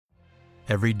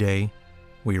Every day,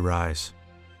 we rise,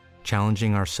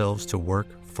 challenging ourselves to work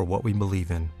for what we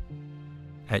believe in.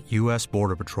 At U.S.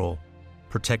 Border Patrol,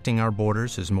 protecting our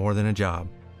borders is more than a job.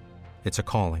 It's a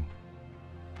calling.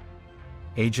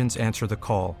 Agents answer the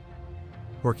call,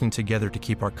 working together to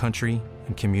keep our country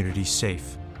and communities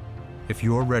safe. If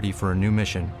you're ready for a new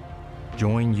mission,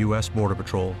 join U.S. Border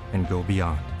Patrol and go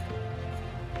beyond.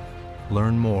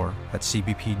 Learn more at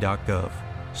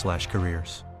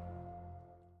cbp.gov/careers.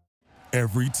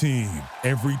 Every team,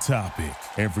 every topic,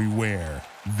 everywhere.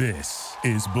 This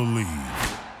is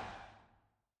Believe.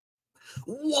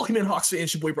 Welcome in, Hawks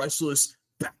fans. Your boy Bryce Lewis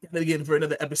back at it again for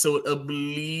another episode of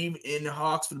Believe in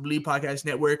Hawks for the Believe Podcast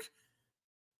Network.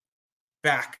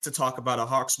 Back to talk about a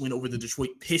Hawks win over the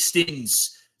Detroit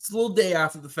Pistons. It's a little day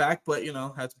after the fact, but,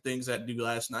 had some things that to do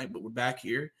last night, but we're back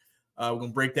here. We're going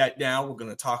to break that down. We're going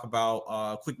to talk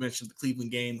about quick mention of the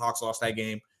Cleveland game. Hawks lost that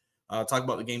game. Talk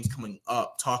about the games coming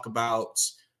up. Talk about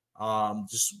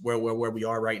just where we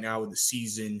are right now in the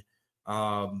season.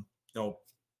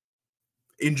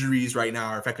 Injuries right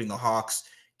now are affecting the Hawks,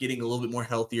 getting a little bit more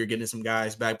healthier, getting some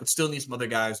guys back, but still need some other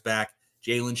guys back.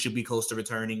 Jalen should be close to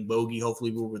returning. Bogey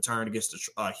hopefully will return against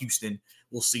Houston.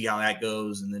 We'll see how that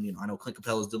goes. And then, I know Clint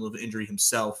Capella is dealing with an injury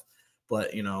himself,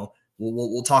 but,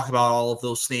 we'll talk about all of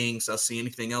those things. I'll see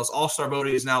anything else. All-Star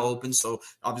voting is now open, so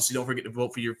obviously don't forget to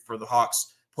vote for the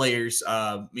Hawks players,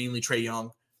 mainly Trae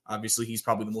Young. Obviously, he's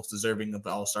probably the most deserving of the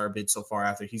All-Star bid so far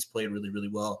after he's played really, really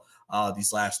well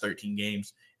these last 13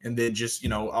 games. And then just,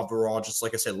 overall, just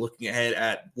like I said, looking ahead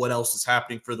at what else is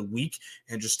happening for the week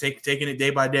and just taking it day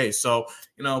by day. So,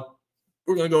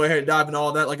 we're going to go ahead and dive into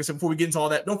all that. Like I said, before we get into all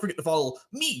that, don't forget to follow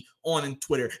me on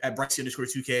Twitter at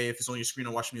Brycey_2K. If it's on your screen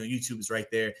or watching me on YouTube, it's right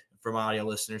there. For my audio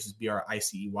listeners, it's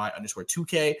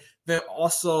BRICEY_2K. Then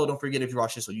also, don't forget, if you're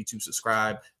watching this on YouTube,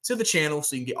 subscribe to the channel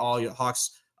so you can get all your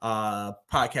Hawks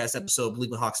podcast episode,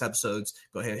 Believe in Hawks episodes.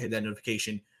 Go ahead and hit that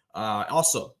notification.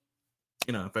 Also,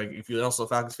 if you're also a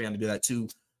Falcons fan, to do that too.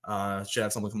 Should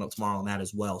have something coming up tomorrow on that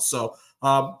as well. So a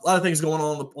lot of things going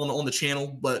on the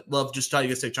channel, but love just trying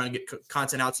to get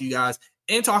content out to you guys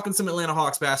and talking some Atlanta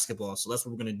Hawks basketball. So that's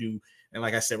what we're going to do. And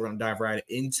like I said, we're going to dive right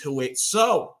into it.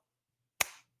 So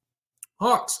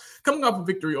Hawks coming off a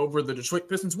victory over the Detroit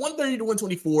Pistons,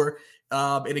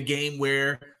 130-124 in a game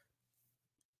where,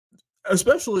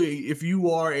 especially if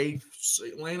you are a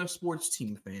Atlanta sports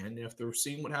team fan, after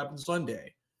seeing what happened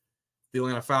Sunday, the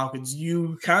Atlanta Falcons,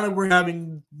 you kind of were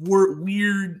having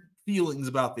weird feelings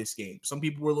about this game. Some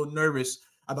people were a little nervous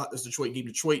about this Detroit game.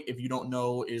 Detroit, if you don't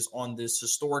know, is on this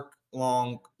historic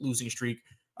long losing streak.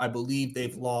 I believe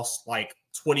they've lost like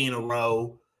 20 in a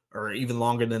row or even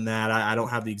longer than that. I don't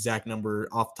have the exact number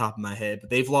off the top of my head, but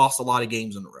they've lost a lot of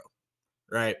games in a row,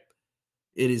 right?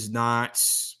 It is not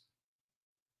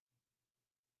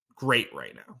great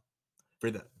right now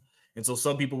for them. And so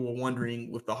some people were wondering,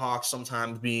 with the Hawks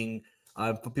sometimes being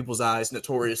for people's eyes,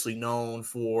 notoriously known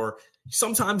for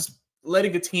sometimes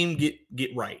letting a team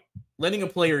get right, letting a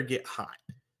player get hot,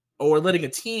 or letting a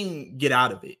team get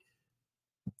out of it.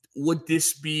 Would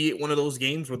this be one of those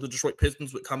games where the Detroit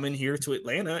Pistons would come in here to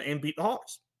Atlanta and beat the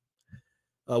Hawks?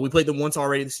 We played them once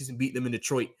already this season, beat them in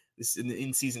Detroit. This is in the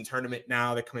in-season tournament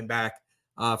now. They're coming back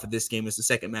for this game. It's the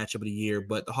second matchup of the year,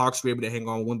 but the Hawks were able to hang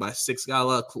on, win by 6, got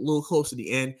a little close to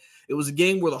the end. It was a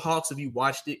game where the Hawks, if you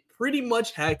watched it, pretty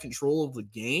much had control of the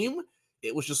game.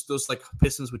 It was just those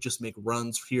Pistons would just make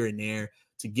runs here and there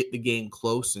to get the game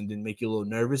close and then make you a little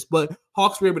nervous. But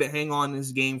Hawks were able to hang on in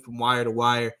this game from wire to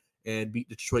wire and beat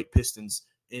the Detroit Pistons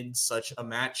in such a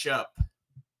matchup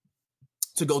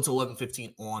to go to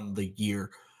 11-15 on the year.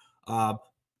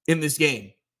 In this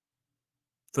game,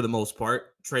 for the most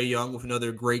part, Trae Young with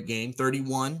another great game,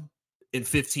 31 and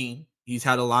 15. He's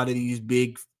had a lot of these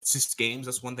big assist games.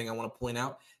 That's one thing I want to point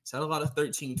out. He's had a lot of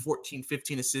 13, 14,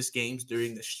 15 assist games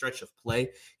during the stretch of play.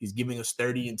 He's giving us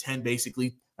 30 and 10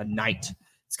 basically a night.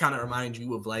 It's kind of reminds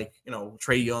you of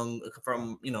Trae Young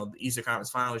from, the Eastern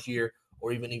Conference Finals year,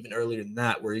 or even earlier than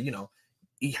that, where,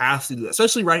 he has to do that.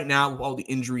 Especially right now with all the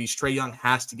injuries, Trae Young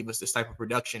has to give us this type of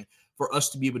production for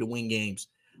us to be able to win games.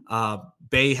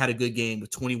 Bay had a good game with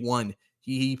 21.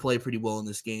 He played pretty well in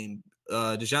this game.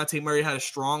 DeJounte Murray had a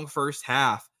strong first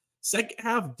half. Second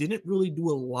half didn't really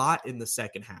do a lot in the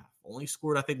second half. Only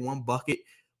scored, I think, 1 bucket.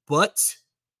 And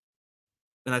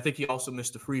I think he also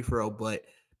missed a free throw. But,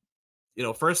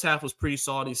 first half was pretty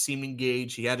solid. He seemed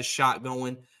engaged. He had a shot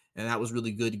going, and that was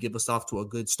really good to give us off to a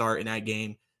good start in that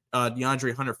game.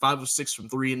 DeAndre Hunter, 5 of 6 from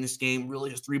 3 in this game. Really,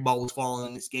 his 3 ball was falling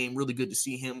in this game. Really good to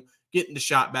see him getting the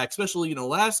shot back, especially,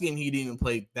 last game he didn't even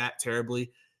play that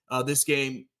terribly. This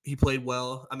game, he played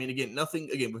well. I mean, again,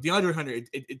 with DeAndre Hunter,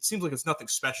 it seems like it's nothing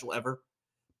special ever.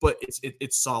 but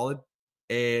it's solid.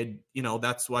 And,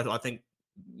 that's why I think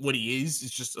what he is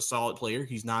just a solid player.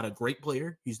 He's not a great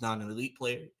player. He's not an elite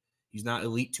player. He's not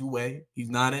elite two-way. He's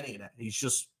not any of that. He's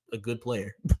just a good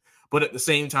player. But at the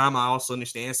same time, I also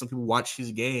understand some people watch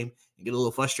his game and get a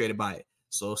little frustrated by it.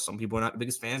 So some people are not the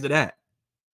biggest fans of that.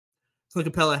 Clint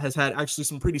Capella has had actually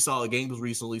some pretty solid games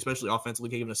recently, especially offensively,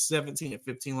 giving us 17 and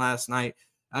 15 last night.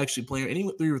 Actually playing, and he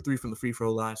went 3 or 3 from the free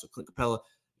throw line. So Clint Capella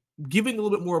giving a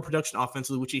little bit more production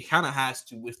offensively, which he kind of has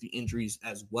to with the injuries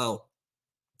as well.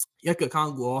 Yeka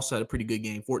Kongu also had a pretty good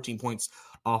game, 14 points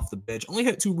off the bench. Only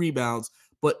had 2 rebounds,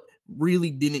 but really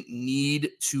didn't need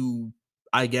to,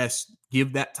 I guess,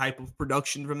 give that type of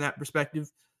production from that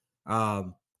perspective.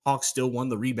 Hawks still won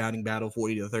the rebounding battle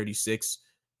 40-36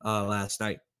 last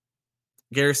night.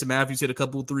 Garrison Matthews hit a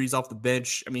couple of threes off the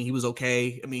bench. I mean, he was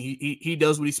okay. I mean, he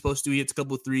does what he's supposed to. He hits a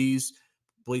couple of threes,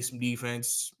 plays some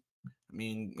defense. I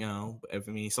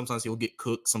mean, sometimes he'll get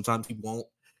cooked. Sometimes he won't.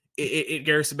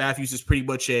 Garrison Matthews is pretty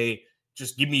much a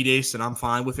just give me this and I'm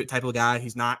fine with it type of guy.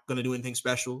 He's not going to do anything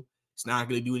special. He's not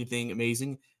going to do anything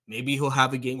amazing. Maybe he'll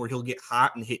have a game where he'll get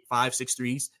hot and hit 5-6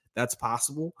 threes. That's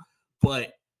possible.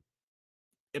 But,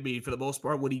 I mean, for the most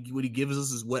part, what he gives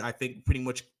us is what I think pretty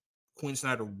much Quinn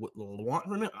Snyder would want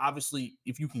from it. Obviously,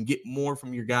 if you can get more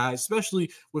from your guys,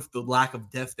 especially with the lack of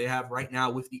depth they have right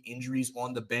now with the injuries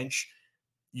on the bench,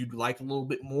 you'd like a little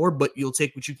bit more, but you'll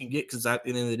take what you can get because at the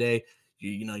end of the day,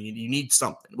 you need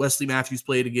something. Wesley Matthews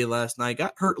played again last night.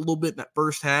 Got hurt a little bit in that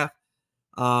first half,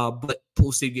 but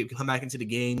Pole State come back into the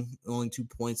game, only 2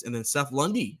 points. And then Seth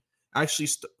Lundy actually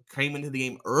came into the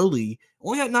game early.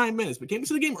 Only had 9 minutes, but came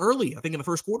into the game early, I think, in the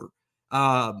first quarter.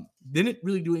 Didn't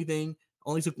really do anything.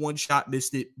 Only took 1 shot,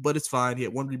 missed it, but it's fine. He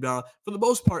had 1 rebound. For the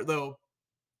most part, though,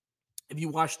 if you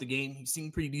watch the game, he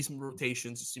seemed pretty decent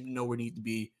rotations. He seemed to know where he needed to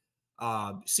be.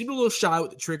 Seemed a little shy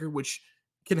with the trigger, which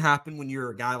can happen when you're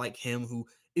a guy like him who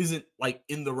isn't like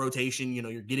in the rotation.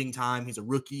 You're getting time. He's a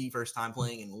rookie, first time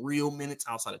playing in real minutes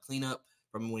outside of cleanup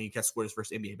from when he scored his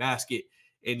first NBA basket.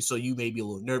 And so you may be a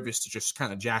little nervous to just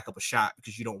kind of jack up a shot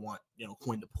because you don't want,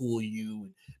 Quinn to pull you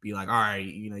and be like, all right,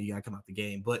 you got to come out the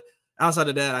game. But outside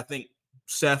of that, I think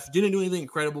Seth didn't do anything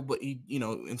incredible, but he,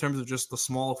 in terms of just the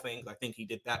small things, I think he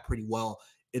did that pretty well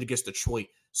against Detroit.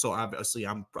 So obviously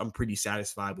I'm pretty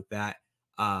satisfied with that.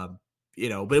 But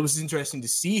it was interesting to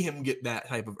see him get that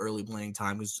type of early playing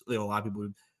time because a lot of people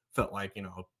felt like,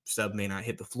 Seth may not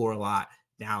hit the floor a lot.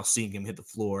 Now seeing him hit the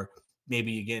floor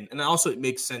maybe again. And also it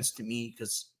makes sense to me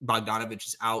because Bogdanovich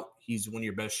is out. He's one of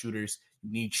your best shooters.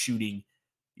 You need shooting.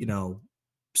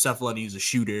 Seth Lundy is a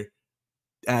shooter.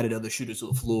 Added other shooters to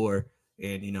the floor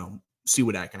and, see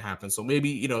what that can happen. So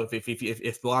maybe,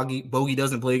 if Bogey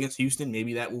doesn't play against Houston,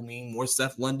 maybe that will mean more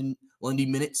Seth Lundy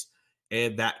minutes.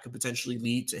 And that could potentially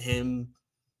lead to him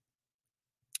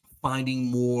finding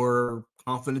more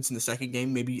confidence in the second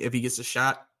game. Maybe if he gets a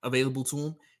shot available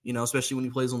to him, especially when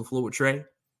he plays on the floor with Trey.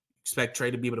 Expect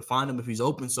Trey to be able to find him if he's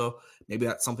open. So maybe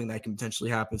that's something that can potentially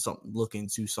happen, something look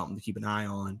into, something to keep an eye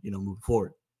on, moving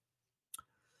forward.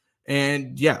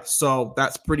 And yeah, so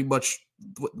that's pretty much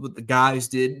what the guys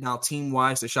did. Now,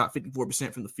 team-wise, they shot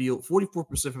 54% from the field,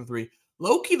 44% from 3.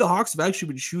 Low-key, the Hawks have actually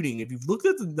been shooting. If you've looked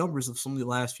at the numbers of some of the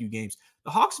last few games,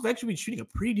 the Hawks have actually been shooting a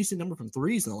pretty decent number from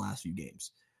threes in the last few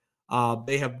games.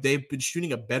 They've been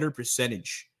shooting a better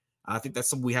percentage. I think that's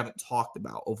something we haven't talked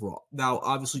about overall. Now,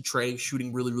 obviously, Trey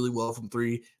shooting really, really well from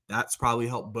 3. That's probably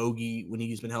helped Bogey when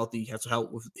he's been healthy. He has to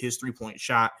help with his 3-point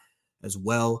shot as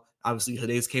well. Obviously,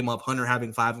 Hades came up, Hunter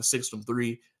having 5 and 6 from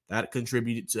 3. That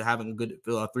contributed to having a good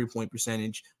 3-point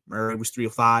percentage. Murray was 3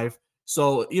 of 5.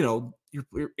 So,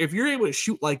 if you're able to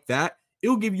shoot like that, it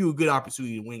will give you a good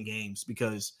opportunity to win games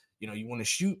because, you want to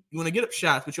shoot, you want to get up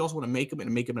shots, but you also want to make them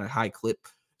and make them at a high clip.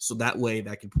 So that way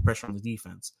that can put pressure on the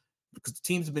defense because the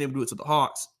teams have been able to do it to the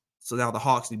Hawks. So now the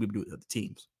Hawks need to be able to do it to the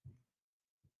teams.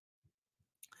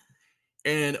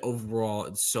 And overall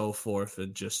and so forth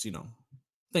and just,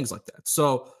 things like that.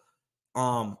 So,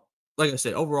 like I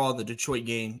said, overall, the Detroit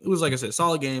game, it was, like I said, a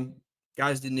solid game.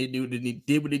 Guys did what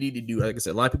they needed to do. Like I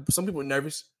said, some people were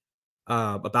nervous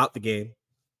about the game,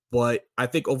 but I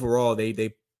think overall they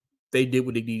did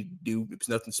what they needed to do. It was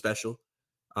nothing special.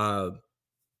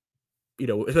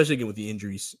 Especially again with the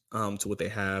injuries to what they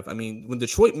have. I mean, when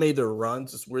Detroit made their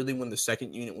runs, it's really when the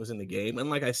second unit was in the game. And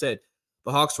like I said,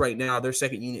 the Hawks right now, their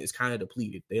second unit is kind of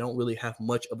depleted. They don't really have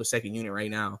much of a second unit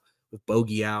right now with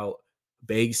Bogey out.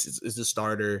 Beggs is the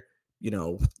starter.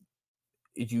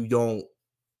 If you don't,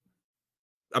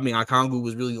 Okongwu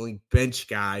was really the only bench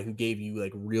guy who gave you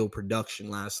like real production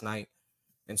last night.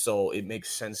 And so it makes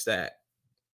sense that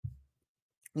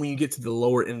when you get to the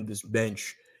lower end of this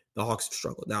bench, the Hawks have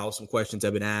struggled. Now, some questions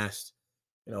have been asked.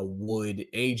 would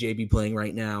AJ be playing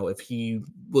right now if he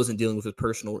wasn't dealing with his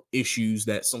personal issues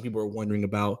that some people are wondering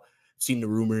about? Seen the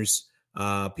rumors.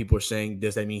 People are saying,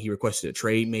 does that mean he requested a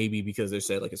trade? Maybe because they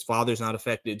said like his father's not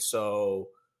affected. So,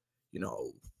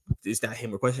 is that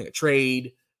him requesting a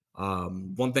trade?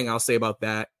 One thing I'll say about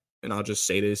that, and I'll just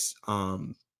say this,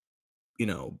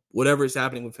 whatever is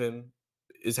happening with him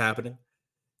is happening.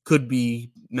 Could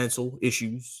be mental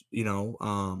issues,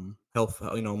 health,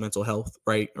 mental health,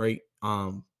 right?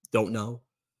 Don't know.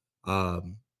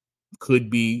 Could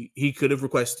be he could have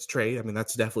requested a trade. I mean,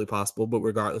 that's definitely possible, but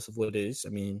regardless of what it is, I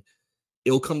mean,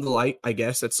 it'll come to light, I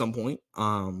guess, at some point.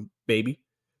 Maybe.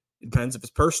 It depends if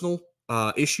it's personal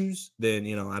issues, then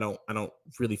I don't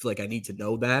really feel like I need to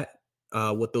know that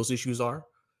what those issues are.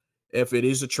 If it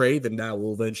is a trade, then that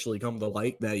will eventually come to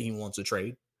light that he wants a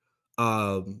trade.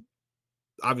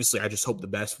 Obviously, I just hope the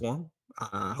best for him.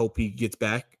 I hope he gets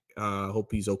back. I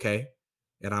hope he's okay,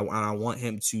 and I want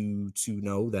him to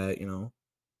know that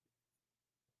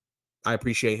I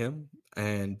appreciate him,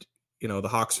 and the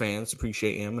Hawks fans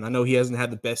appreciate him. And I know he hasn't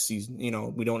had the best season.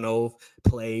 We don't know if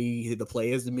the play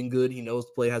hasn't been good. He knows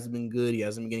the play hasn't been good. He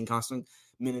hasn't been getting constant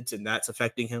minutes, and that's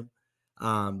affecting him.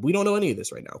 We don't know any of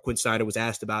this right now. Quinn Snyder was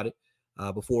asked about it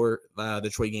before the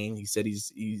Detroit game. He said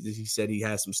he said he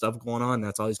has some stuff going on.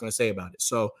 That's all he's going to say about it.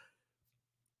 So,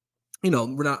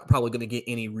 we're not probably going to get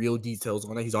any real details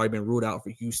on it. He's already been ruled out for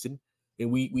Houston,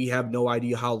 and we have no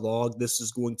idea how long this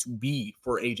is going to be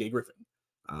for AJ Griffin.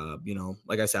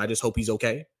 Like I said, I just hope he's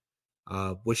okay.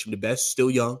 Wish him the best. Still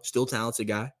young, still talented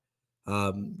guy.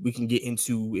 We can get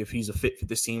into if he's a fit for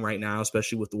this team right now,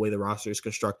 especially with the way the roster is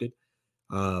constructed.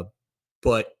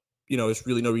 But there's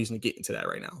really no reason to get into that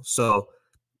right now. So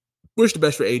wish the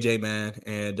best for AJ, man,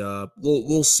 and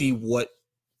we'll see what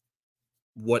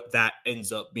that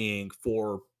ends up being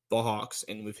for the Hawks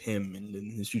and with him and in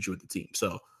his future with the team.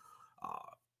 So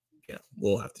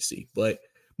we'll have to see. But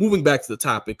moving back to the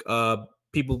topic,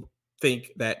 people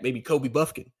think that maybe Kobe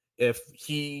Buffkin, if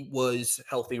he was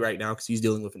healthy right now because he's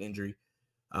dealing with an injury,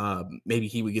 maybe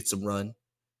he would get some run.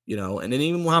 And then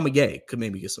even Muhammad Gay could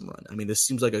maybe get some run. I mean, this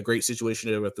seems like a great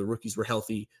situation if the rookies were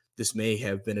healthy. This may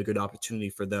have been a good opportunity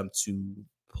for them to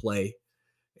play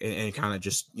and kind of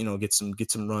just get some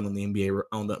run on the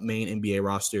main NBA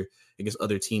roster against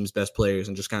other teams' best players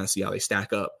and just kind of see how they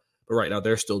stack up. But right now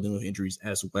they're still dealing with injuries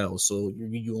as well, so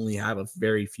you only have a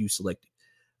very few selected.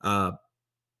 Want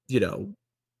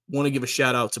to give a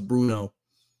shout out to Bruno.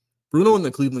 Bruno in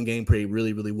the Cleveland game played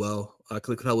really, really well.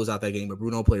 Clint Capella was out that game, but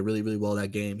Bruno played really, really well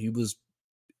that game. He was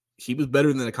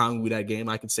better than Okongwu that game.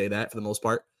 I can say that for the most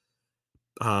part.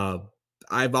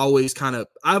 I've always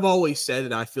said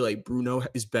that I feel like Bruno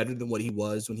is better than what he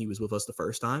was when he was with us the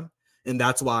first time. And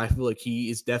that's why I feel like he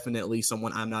is definitely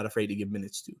someone I'm not afraid to give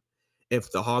minutes to.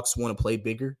 If the Hawks want to play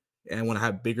bigger and want to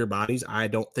have bigger bodies, I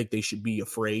don't think they should be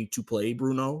afraid to play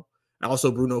Bruno.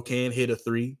 Also, Bruno can hit a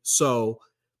three, so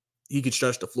he could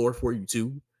stretch the floor for you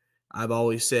too. I've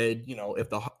always said,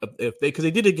 if they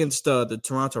did it against the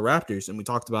Toronto Raptors, and we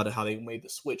talked about it, how they made the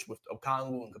switch with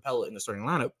Okongwu and Capella in the starting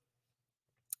lineup.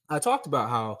 I talked about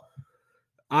how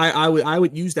I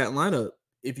would use that lineup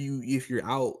if you're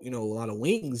out, a lot of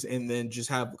wings, and then just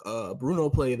have Bruno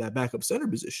play that backup center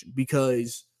position,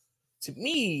 because to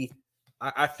me,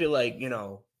 I feel like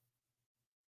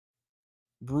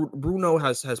Bruno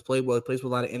has played well. He plays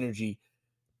with a lot of energy.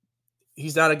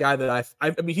 He's not a guy that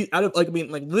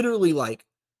literally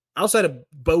outside of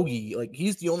Bogey,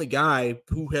 he's the only guy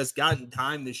who has gotten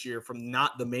time this year from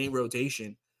not the main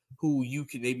rotation, who you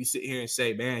can maybe sit here and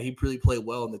say, man, he really played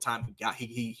well in the time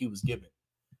he was given.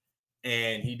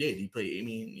 And he did. He played, and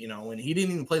he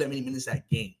didn't even play that many minutes that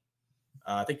game.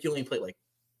 I think he only played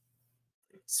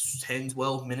 10,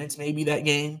 12 minutes maybe that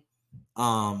game.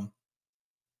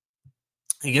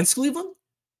 Against Cleveland?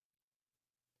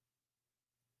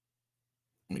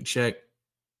 Let me check.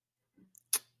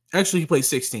 Actually, he played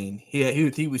 16.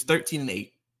 He was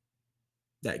 13-8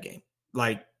 that game.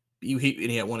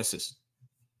 He had one assist.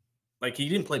 He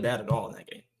didn't play bad at all in that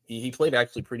game. He played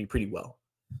actually pretty well.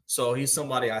 So he's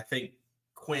somebody I think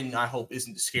Quinn, I hope,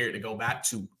 isn't scared to go back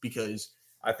to, because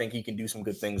I think he can do some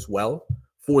good things well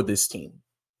for this team.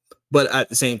 But at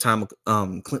the same time,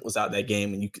 Clint was out that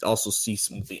game, and you could also see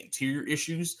some of the interior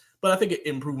issues. But I think it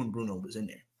improved when Bruno was in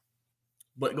there.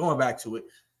 But going back to it,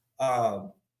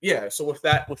 so with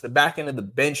the back end of the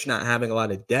bench not having a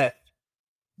lot of depth,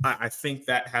 I think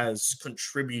that has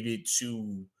contributed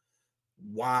to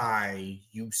why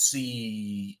you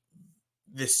see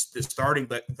the starting,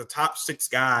 but the top 6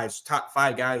 guys, top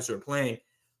 5 guys who are playing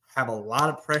have a lot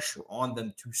of pressure on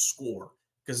them to score,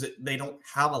 because they don't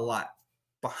have a lot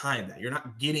behind that. You're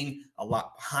not getting a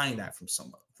lot behind that from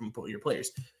your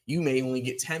players. You may only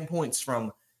get 10 points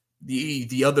from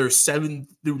the other 7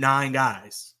 through 9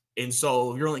 guys. And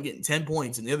so you're only getting 10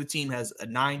 points and the other team has a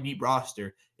 9-deep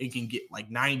roster. It can get like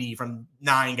 90 from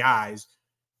 9 guys,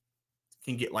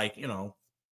 can get like,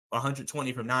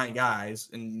 120 from 9 guys.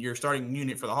 And your starting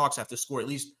unit for the Hawks have to score at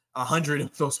least 100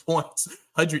 of those points,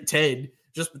 110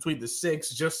 just between the 6,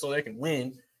 just so they can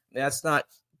win. That's not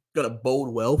going to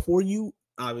bode well for you,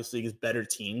 obviously, against better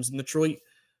teams in Detroit,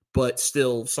 but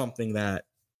still something that,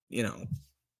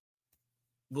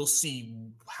 we'll see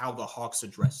how the Hawks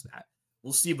address that.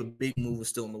 We'll see if a big move is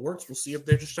still in the works. We'll see if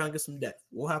they're just trying to get some depth.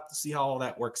 We'll have to see how all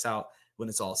that works out when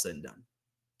it's all said and done.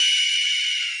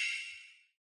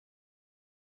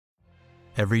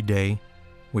 Every day,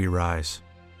 we rise,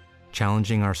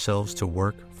 challenging ourselves to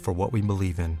work for what we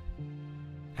believe in.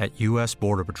 At U.S.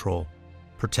 Border Patrol,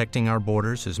 protecting our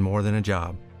borders is more than a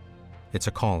job. It's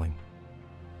a calling.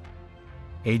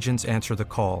 Agents answer the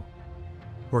call,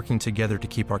 working together to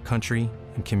keep our country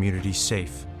and communities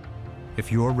safe. If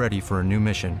you're ready for a new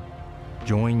mission,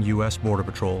 join U.S. Border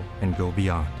Patrol and go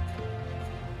beyond.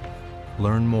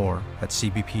 Learn more at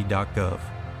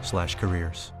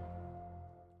cbp.gov/careers.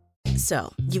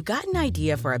 So, you've got an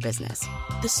idea for a business,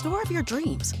 the store of your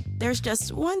dreams. There's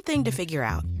just one thing to figure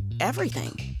out: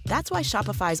 everything. That's why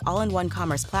Shopify's all-in-one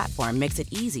commerce platform makes it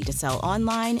easy to sell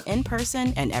online, in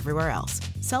person, and everywhere else.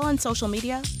 Sell on social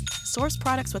media, source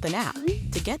products with an app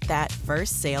to get that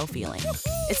first sale feeling.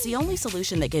 It's the only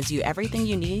solution that gives you everything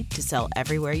you need to sell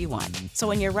everywhere you want. So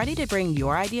when you're ready to bring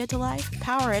your idea to life,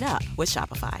 power it up with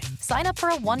Shopify. Sign up for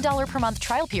a $1 per month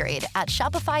trial period at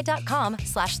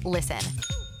shopify.com/listen.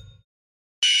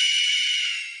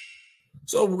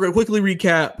 So we're going to quickly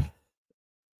recap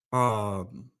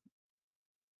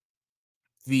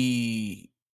the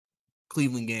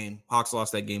Cleveland game. Hawks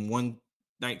lost that game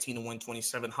 119 to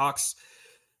 127. Hawks,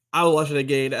 I was watching that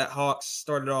game. That Hawks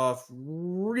started off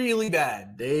really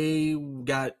bad. They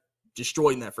got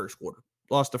destroyed in that first quarter.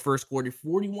 Lost the first quarter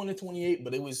 41 to 28,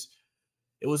 but it was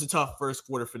a tough first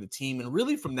quarter for the team. And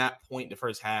really from that point in the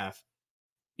first half,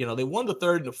 they won the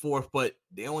third and the fourth, but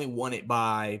they only won it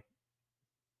by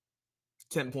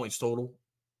 10 points total.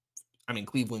 I mean,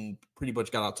 Cleveland pretty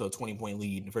much got out to a 20-point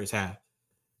lead in the first half.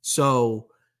 So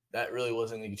that really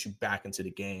wasn't going to get you back into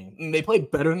the game. And they played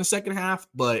better in the second half,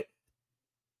 but,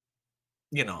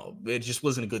 it just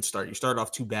wasn't a good start. You started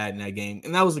off too bad in that game.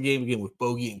 And that was the game again with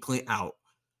Bogey and Clint out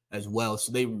as well.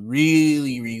 So they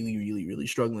really, really, really, really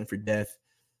struggling for depth.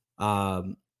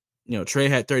 Trey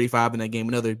had 35 in that game.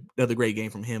 Another great game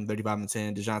from him, 35 and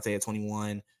 10. DeJounte had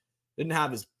 21. Didn't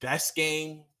have his best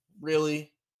game,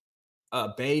 really.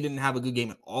 Bay didn't have a good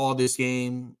game at all this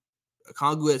game.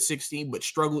 Kongu at 16, but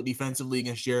struggled defensively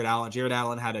against Jared Allen. Jared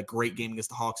Allen had a great game against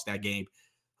the Hawks that game.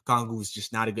 Kongu was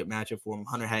just not a good matchup for him.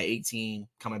 Hunter had 18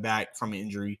 coming back from an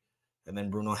injury. And then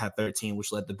Bruno had 13,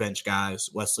 which led the bench guys.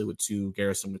 Wesley with 2,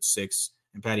 Garrison with 6,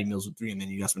 and Patty Mills with 3. And then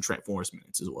you got some Trent Forrest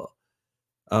minutes as well.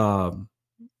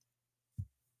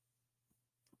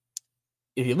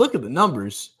 If you look at the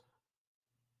numbers,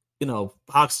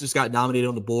 Hawks just got dominated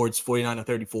on the boards, 49 to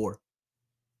 34.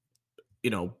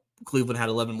 Cleveland had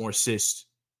 11 more assists,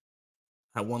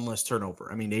 had 1 less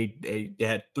turnover. I mean, they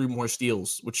had 3 more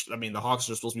steals, which, the Hawks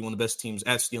are supposed to be one of the best teams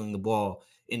at stealing the ball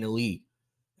in the league.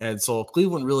 And so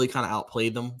Cleveland really kind of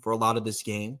outplayed them for a lot of this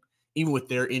game. Even with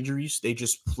their injuries, they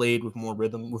just played with more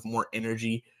rhythm, with more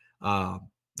energy than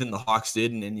the Hawks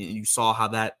did. And you saw how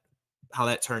that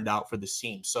turned out for this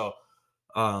team. So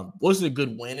wasn't a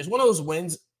good win. It's one of those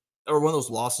wins or one of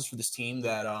those losses for this team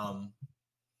that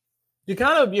you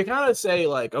kind of say,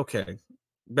 like, okay,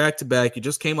 back to back, you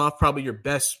just came off probably your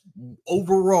best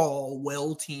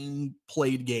overall team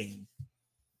played game,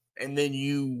 and then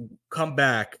you come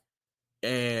back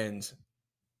and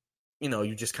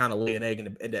you just kind of lay an egg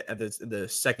in the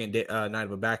second night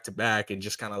of a back to back, and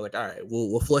just kind of like, all right,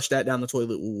 we'll flush that down the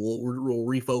toilet, we'll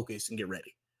refocus and get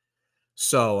ready.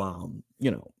 So,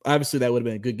 obviously that would have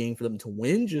been a good game for them to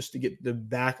win, just to get them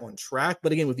back on track.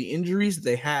 But again, with the injuries that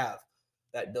they have,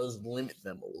 that does limit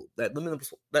them a little. That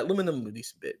limit them a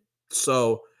decent bit.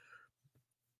 So,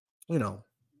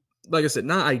 like I said,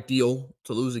 not ideal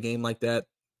to lose a game like that. I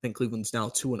think Cleveland's now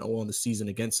 2-0 on the season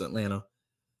against Atlanta.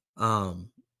 A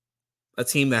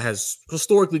team that has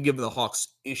historically given the Hawks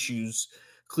issues.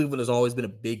 Cleveland has always been a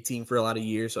big team for a lot of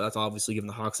years, so that's obviously given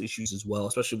the Hawks issues as well,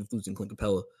 especially with losing Clint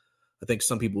Capella. I think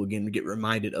some people, again, get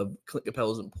reminded of Clint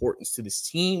Capella's importance to this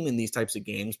team in these types of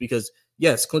games because,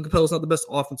 yes, Clint Capella's not the best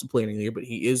offensive player in the year, but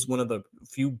he is one of the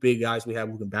few big guys we have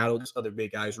who can battle these other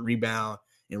big guys, rebound,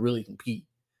 and really compete.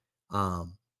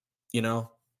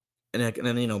 And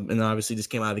then, and obviously this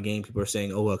came out of the game. People are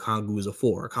saying, oh, Okongwu is a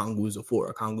 4. Okongwu is a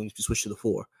 4. Okongwu needs to switch to the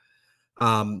 4.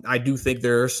 I do think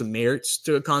there are some merits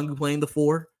to Okongwu playing the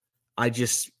 4. I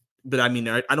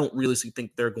don't really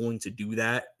think they're going to do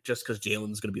that just because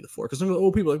Jalen's going to be the 4. Because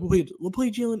people are like, we'll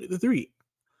play Jalen at the 3.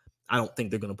 I don't think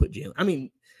they're going to put Jalen. I mean,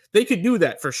 they could do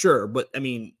that for sure. But, I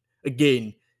mean,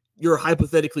 again, you're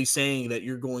hypothetically saying that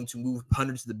you're going to move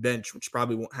Hunter to the bench, which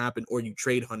probably won't happen, or you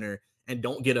trade Hunter and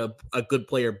don't get a good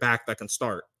player back that can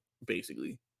start,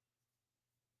 basically,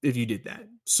 if you did that.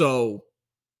 So,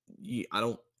 yeah,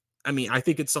 I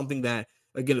think it's something that,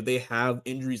 again, if they have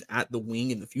injuries at the wing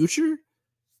in the future,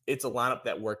 it's a lineup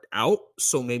that worked out.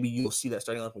 So maybe you'll see that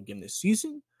starting lineup again this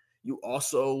season. You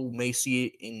also may see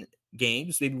it in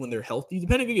games, maybe when they're healthy,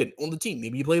 depending, again, on the team.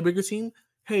 Maybe you play a bigger team.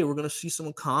 Hey, we're going to see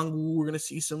some Okongwu. We're going to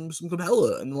see some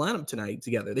Capella in the lineup tonight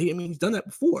together. He's done that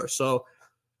before. So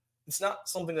it's not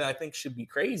something that I think should be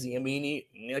crazy. I mean,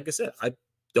 like I said, I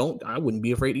wouldn't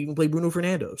be afraid to even play Bruno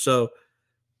Fernando. So,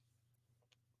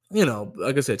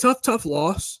 like I said, tough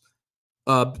loss.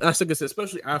 Like I said,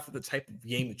 especially after the type of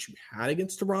game that you had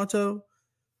against Toronto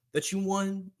that you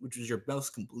won, which was your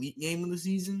best complete game of the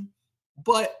season.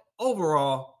 But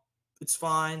overall, it's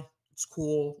fine. It's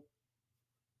cool.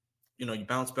 You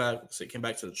bounce back. So came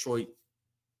back to Detroit,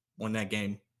 won that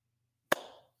game.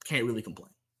 Can't really complain.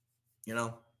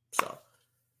 So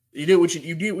you did what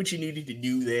you needed to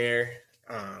do there.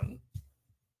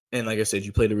 And like I said,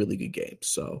 you played a really good game.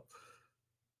 So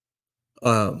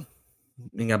and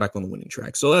got back on the winning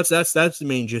track. So that's the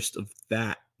main gist of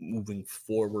that moving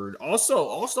forward. Also,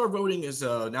 All-Star voting is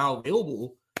now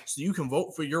available, so you can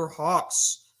vote for your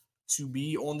Hawks to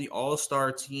be on the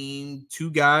All-Star team.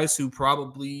 2 guys who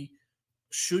probably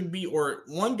should be, or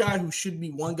one guy who should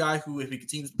be, one guy who, if he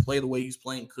continues to play the way he's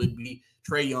playing, could be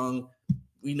Trae Young.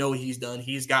 We know what he's done.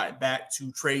 He's gotten back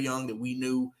to Trae Young that we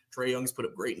knew. Trae Young's put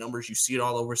up great numbers. You see it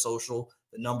all over social.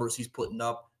 The numbers he's putting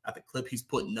up, at the clip he's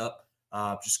putting up,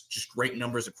 just great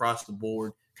numbers across the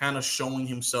board, kind of showing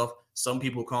himself. Some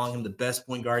people calling him the best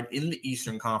point guard in the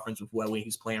Eastern Conference with the way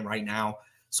he's playing right now.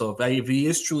 So if he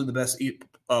is truly the best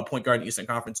point guard in the Eastern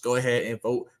Conference, go ahead and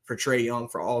vote for Trae Young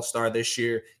for All-Star this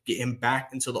year. Get him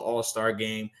back into the All-Star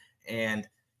game. And,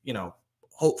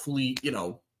 hopefully,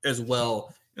 as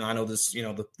well, I know this,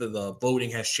 the voting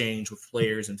has changed with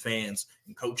players and fans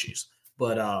and coaches.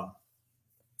 But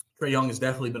Trae Young has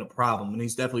definitely been a problem, and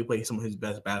he's definitely played some of his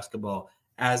best basketball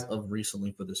as of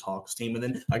recently for this Hawks team. And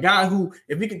then a guy who,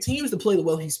 if he continues to play the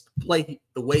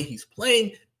way he's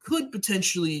playing, could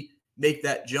potentially make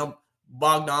that jump.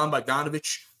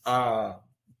 Bogdanovic,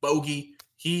 Bogey.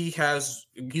 He's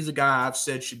a guy I've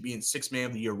said should be in 6th man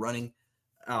of the year running.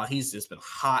 He's just been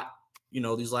hot,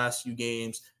 these last few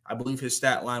games. I believe his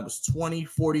stat line was 20,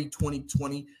 40, 20,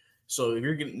 20. So if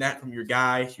you're getting that from your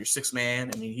guy, your 6th man,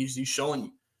 I mean, he's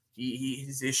showing you.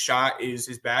 His shot is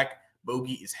his back.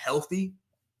 Bogey is healthy.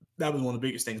 That was one of the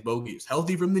biggest things. Bogey is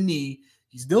healthy from the knee.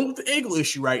 He's dealing with the ankle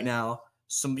issue right now.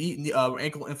 Some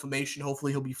ankle inflammation.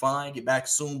 Hopefully he'll be fine, get back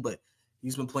soon. But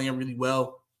he's been playing really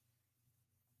well.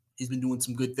 He's been doing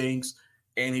some good things,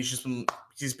 and he's been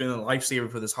a lifesaver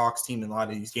for this Hawks team in a lot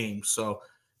of these games. So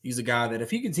he's a guy that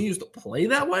if he continues to play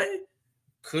that way,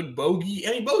 could Bogey.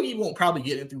 I mean, Bogey won't probably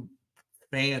get in through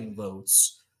fan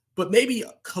votes, but maybe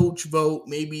a coach vote,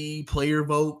 maybe player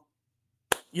vote.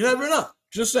 You never know.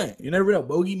 Just saying. You never know.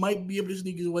 Bogey might be able to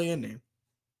sneak his way in there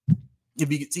if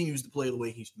he continues to play the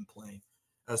way he's been playing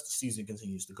as the season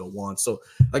continues to go on. So,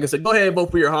 like I said, go ahead and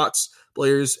vote for your Hawks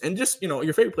players and just,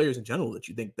 your favorite players in general that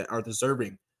you think that are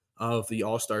deserving of the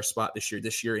All-Star spot this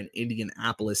year in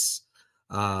Indianapolis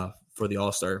for the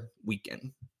All-Star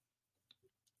weekend.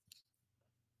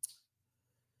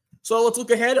 So let's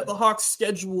look ahead at the Hawks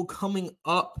schedule coming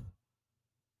up,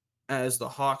 as the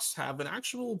Hawks have an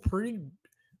actual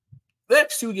the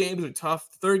next 2 games are tough.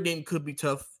 The 3rd game could be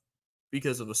tough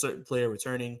because of a certain player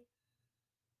returning.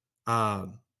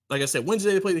 Like I said,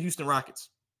 Wednesday they play the Houston Rockets.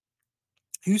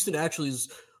 Houston actually has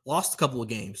lost a couple of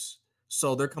games.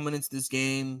 So they're coming into this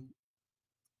game,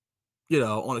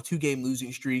 on a 2-game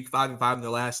losing streak, 5-5 in their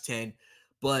last 10.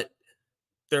 But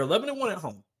they're 11-1 at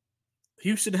home.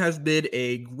 Houston has been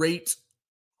a great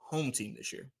home team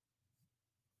this year.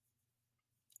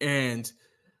 And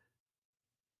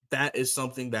that is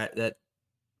something that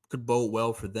could bode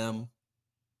well for them.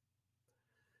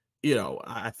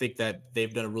 I think that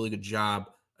they've done a really good job.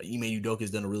 Ime Udoka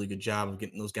has done a really good job of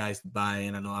getting those guys to buy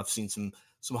in. I know I've seen some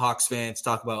Hawks fans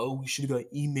talk about, we should have got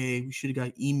Ime. We should have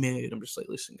got Ime. And I'm just like,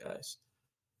 listen, guys.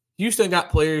 Houston got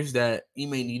players that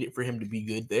Ime needed for him to be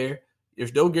good there.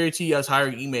 There's no guarantee us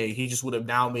hiring Ime. He just would have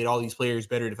now made all these players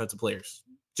better defensive players.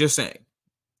 Just saying.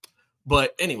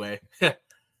 But anyway,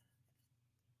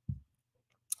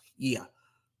 yeah,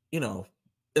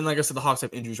 and like I said, the Hawks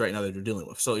have injuries right now that they're dealing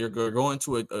with. So you're going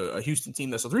to a Houston team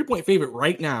that's a 3-point favorite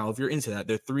right now. If you're into that,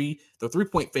 they're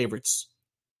 3-point favorites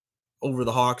over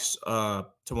the Hawks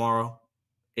tomorrow,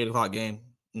 8:00 game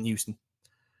in Houston.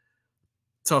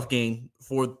 Tough game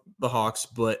for the Hawks,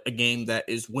 but a game that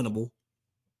is winnable.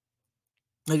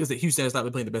 Like I said, Houston has not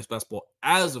been playing the best basketball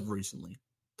as of recently,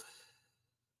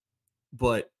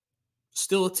 but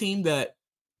still a team that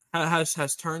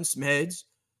has turned some heads.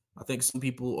 I think some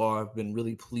people have been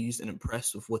really pleased and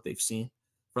impressed with what they've seen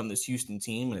from this Houston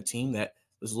team, and a team that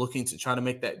is looking to try to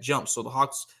make that jump. So the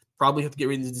Hawks probably have to get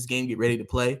ready to this game, get ready to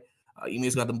play.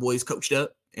 Emi's got them boys coached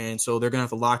up, and so they're going to have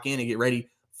to lock in and get ready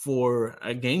for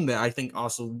a game that I think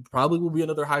also probably will be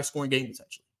another high-scoring game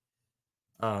potentially.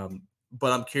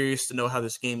 But I'm curious to know how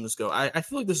this game is go. I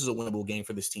feel like this is a winnable game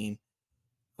for this team.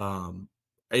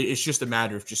 It's just a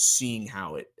matter of just seeing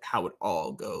how it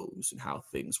all goes and how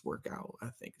things work out. I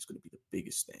think is going to be the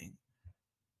biggest thing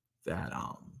that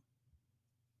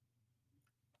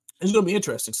is going to be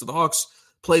interesting. So the Hawks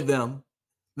play them,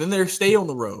 then they stay on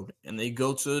the road and they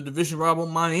go to division rival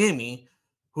Miami,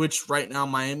 which right now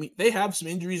Miami, they have some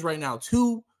injuries right now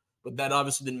too, but that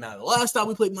obviously didn't matter the last time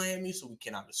we played Miami, so we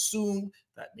cannot assume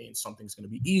that means something's going to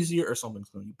be easier or something's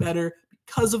going to be better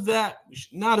because of that. We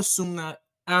should not assume that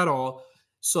at all.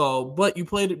 So, but you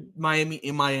played Miami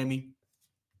in Miami.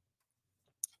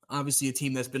 Obviously, a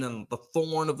team that's been on the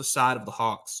thorn of the side of the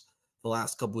Hawks the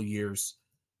last couple of years.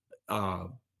 A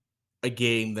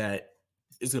game that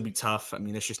is going to be tough. I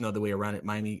mean, there's just no other way around it.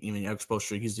 Miami, Alex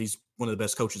Spoelstra, he's one of the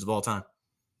best coaches of all time.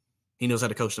 He knows how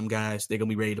to coach them guys. They're going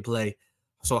to be ready to play.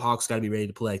 So Hawks got to be ready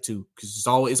to play too, because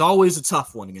it's always a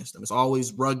tough one against them. It's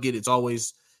always rugged. It's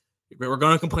always, we're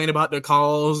going to complain about the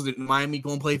calls that Miami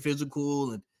going to play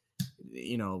physical, and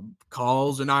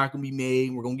calls are not going to be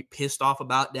made. We're going to get pissed off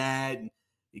about that. And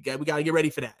we got to get ready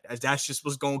for that. That's just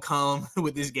what's going to come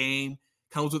with this game.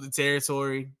 Comes with the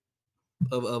territory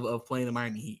of playing the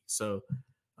Miami Heat. So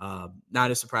not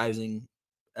as surprising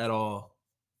at all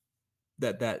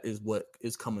that is what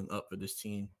is coming up for this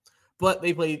team. But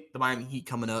they play the Miami Heat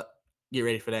coming up. Get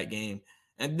ready for that game.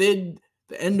 And then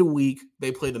the end of the week,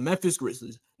 they play the Memphis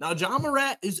Grizzlies. Now, John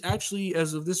Morant is actually,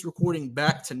 as of this recording,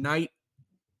 back tonight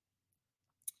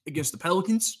against the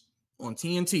Pelicans on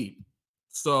TNT.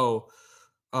 So,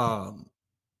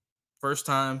 first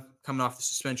time coming off the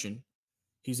suspension,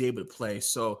 he's able to play.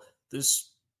 So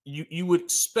this, you would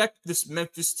expect this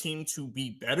Memphis team to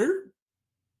be better.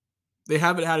 They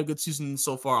haven't had a good season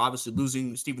so far, obviously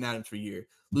losing Steven Adams for a year,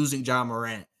 losing John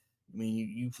Morant. I mean,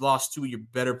 you've lost two of your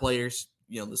better players.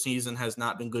 The season has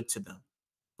not been good to them.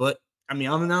 But, I mean,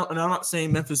 I'm not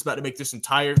saying Memphis is about to make this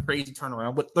entire crazy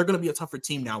turnaround, but they're going to be a tougher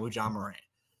team now with John Morant.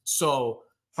 So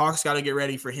Hawks got to get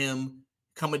ready for him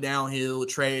coming downhill.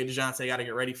 Trey, DeJounte got to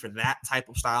get ready for that type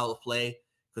of style of play,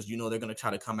 because they're going to try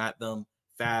to come at them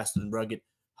fast and rugged.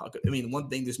 I mean, one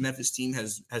thing this Memphis team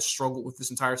has struggled with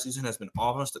this entire season has been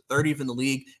offense. The 30th in the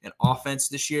league in offense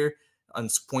this year on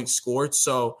points scored.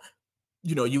 So,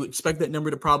 you expect that number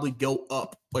to probably go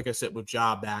up, like I said, with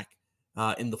Ja back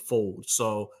in the fold.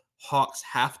 So Hawks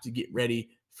have to get ready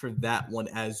for that one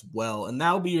as well. And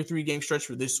that will be your 3-game stretch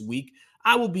for this week.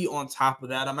 I will be on top of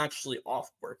that. I'm actually off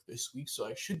work this week, so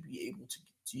I should be able to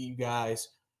get to you guys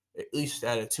at least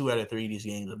at a 2 out of 3 of these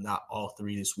games, if not all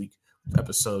 3 this week.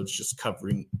 Episodes just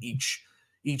covering each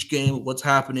game, what's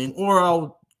happening. Or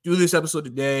I'll do this episode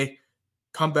today,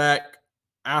 come back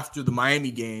after the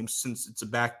Miami game, since it's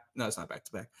it's not back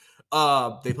to back.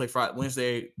 They play Friday,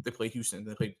 Wednesday, they play Houston,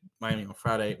 they play Miami on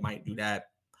Friday. Might do that.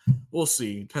 We'll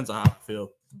see. Depends on how I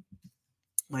feel.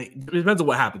 It depends on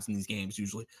what happens in these games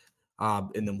usually.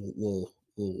 And then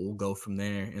we'll go from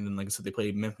there. And then, like I said, they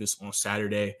play Memphis on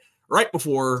Saturday, right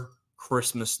before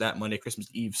Christmas, that Monday, Christmas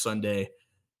Eve, Sunday.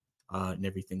 And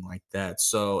everything like that.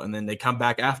 So, and then they come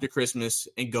back after Christmas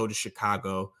and go to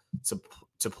Chicago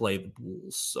to play the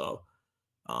Bulls. So,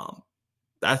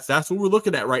 that's what we're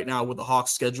looking at right now with the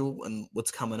Hawks schedule and what's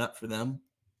coming up for them.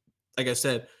 Like I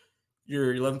said,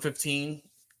 you're 11-15,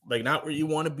 like not where you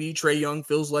want to be. Trae Young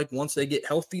feels like once they get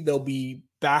healthy, they'll be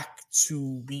back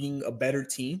to being a better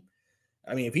team.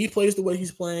 I mean, if he plays the way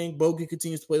he's playing, Bogut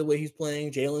continues to play the way he's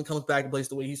playing, Jalen comes back and plays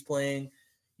the way he's playing,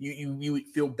 you would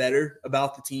feel better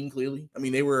about the team, clearly. I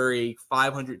mean, they were a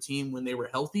 500 team when they were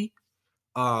healthy.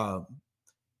 But,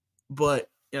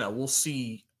 we'll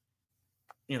see,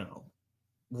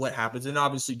 what happens. And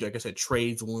obviously, like I said,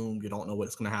 trades loom. You don't know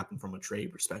what's going to happen from a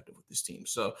trade perspective with this team.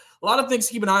 So a lot of things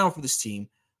to keep an eye on for this team.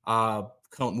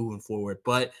 moving forward.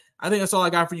 But I think that's all I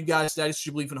got for you guys. That is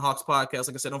your Believe in Hawks podcast.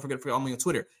 Like I said, don't forget to follow me on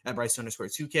Twitter at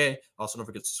Bryce_2K. Also, don't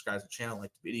forget to subscribe to the channel,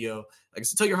 like the video. Like I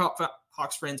said, tell your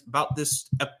Hawks friends about this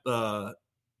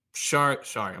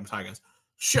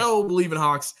show, Believe in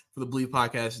Hawks, for the Believe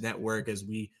Podcast Network, as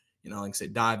we, like I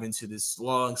said, dive into this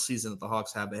long season that the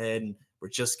Hawks have ahead. And we're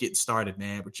just getting started,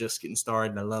 man. We're just getting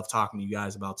started. I love talking to you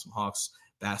guys about some Hawks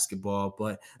basketball.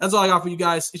 But that's all I got for you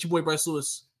guys. It's your boy, Bryce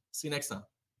Lewis. See you next time.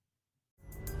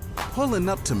 Pulling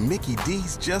up to Mickey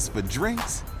D's just for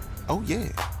drinks? Oh, yeah,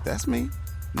 that's me.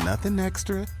 Nothing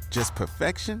extra, just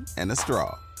perfection and a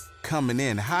straw. Coming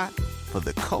in hot for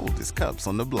the coldest cups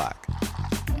on the block.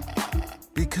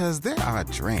 Because there are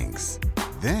drinks.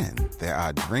 Then there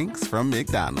are drinks from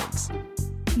McDonald's.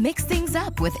 Mix things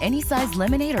up with any size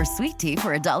lemonade or sweet tea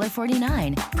for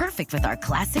 $1.49. Perfect with our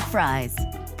classic fries.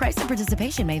 Price and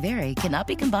participation may vary. Cannot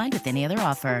be combined with any other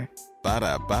offer.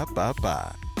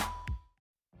 Ba-da-ba-ba-ba.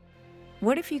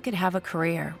 What if you could have a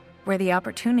career where the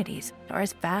opportunities are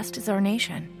as vast as our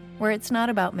nation, where it's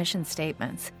not about mission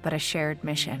statements, but a shared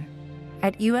mission?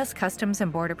 At U.S. Customs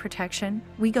and Border Protection,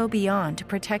 we go beyond to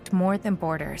protect more than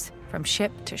borders. From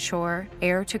ship to shore,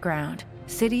 air to ground,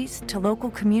 cities to local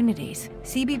communities,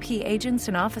 CBP agents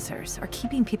and officers are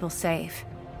keeping people safe.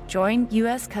 Join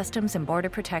U.S. Customs and Border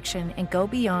Protection and go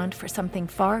beyond for something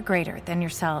far greater than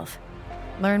yourself.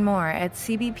 Learn more at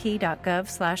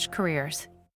cbp.gov/careers.